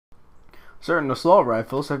Certain assault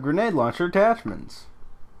rifles have grenade launcher attachments.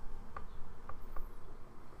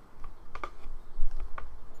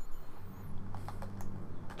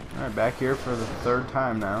 Alright, back here for the third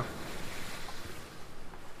time now.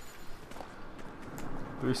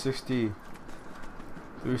 360.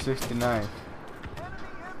 369.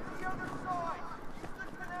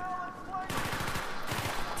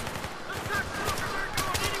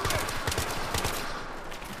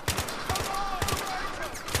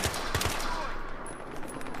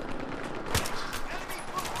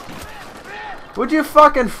 Would you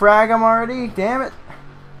fucking frag him already? Damn it.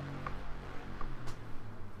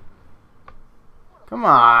 Come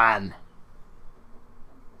on.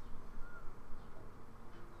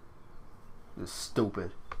 This is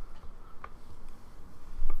stupid.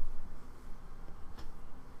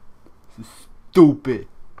 This is stupid.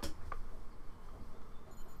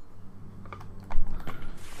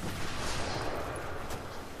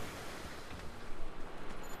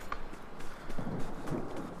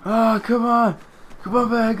 Ah, come on. Come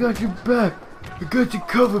on, man. I got your back. I got you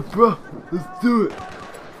covered, bro. Let's do it.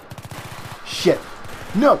 Shit.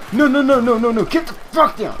 No. No, no, no, no, no, no. Get the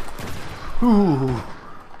fuck down. Ooh.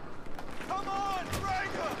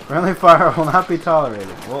 Friendly fire will not be tolerated.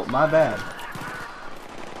 Well, my bad.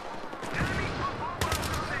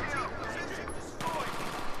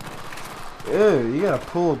 Ew, you got a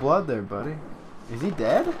pool of blood there, buddy. Is he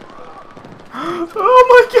dead? Oh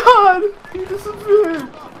my god! He disappeared!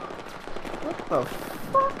 What the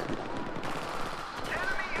fuck?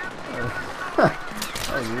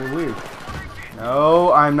 That was really weird.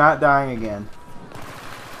 No, I'm not dying again.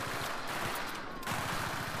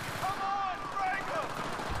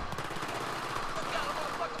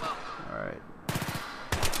 Alright.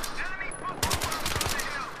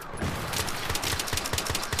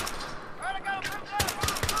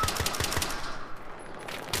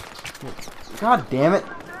 God damn it!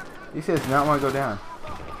 He says not want to go down.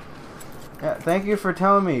 Yeah, thank you for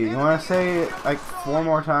telling me. You want to say it like 4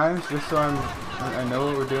 more times just so I know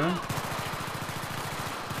what we're doing?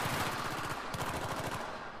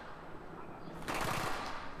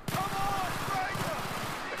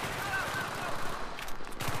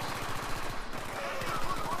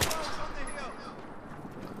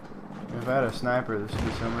 If I had a sniper, this would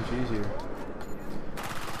be so much easier.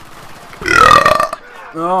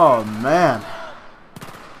 Oh man.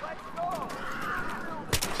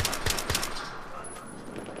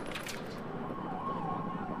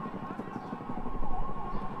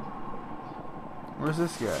 Where's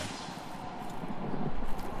this guy?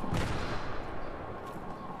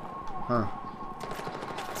 Huh.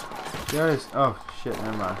 There is. Oh shit,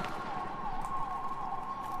 never mind.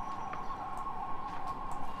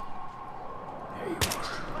 There you are.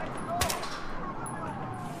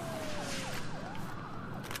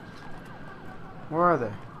 Where are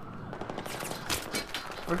they?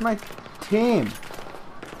 Where's my team?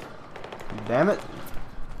 Damn it.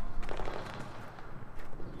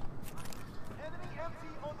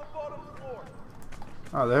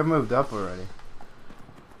 Oh, they've moved up already.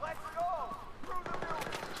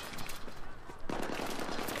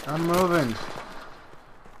 I'm moving.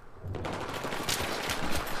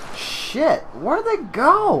 Shit, where'd they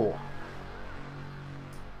go?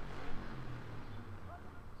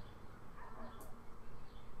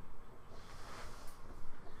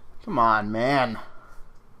 Come on, man.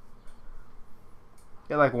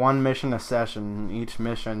 Get like 1 mission a session. Each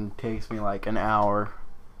mission takes me like an hour.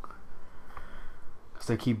 Cause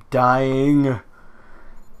I keep dying.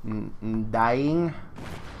 Dying.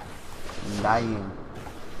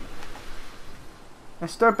 I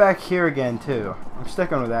start back here again too. I'm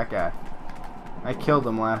sticking with that guy. I killed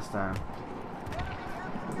him last time.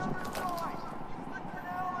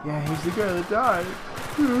 Yeah, he's the guy that died.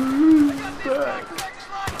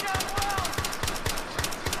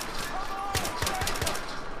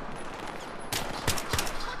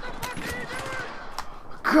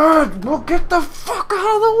 God, well get the fuck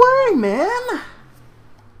out of the way, man!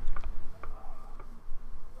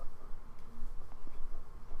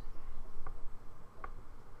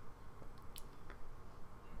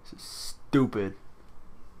 This is stupid.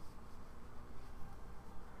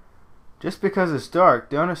 Just because it's dark,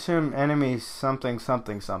 don't assume enemies something. Oh,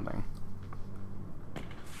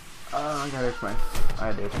 I gotta itch my... I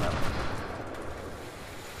had to itch my leg.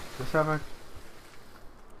 Does this have a...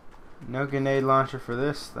 No grenade launcher for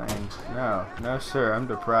this thing. No. No sir, I'm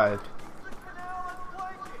deprived.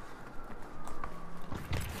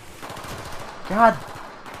 God!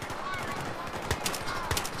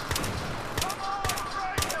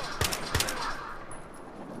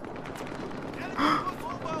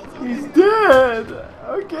 He's dead!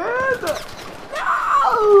 Okay, dude!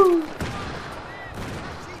 No!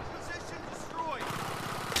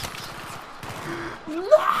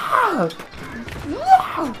 No!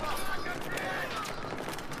 No!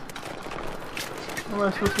 What am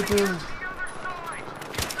I supposed to do?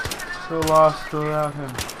 So lost without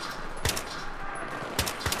him.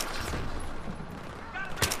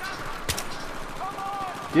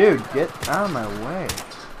 Dude, get out of my way.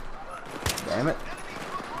 Damn it.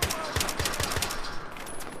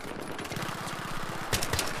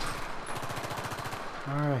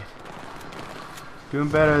 Alright. Doing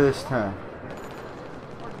better this time.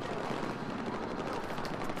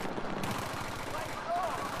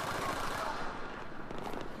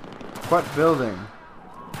 What building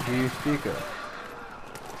do you speak of?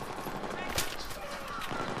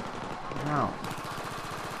 No.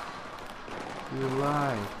 You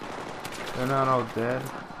lied. They're not all dead.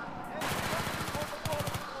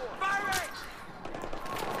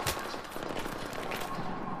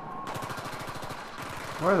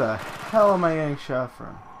 Where the hell am I getting shot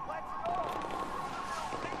from?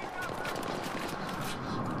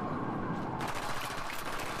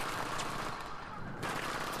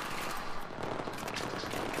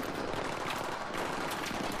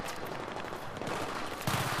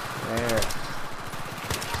 There.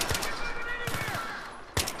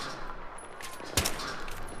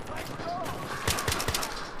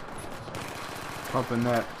 Pumping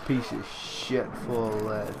that piece of shit full of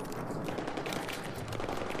lead.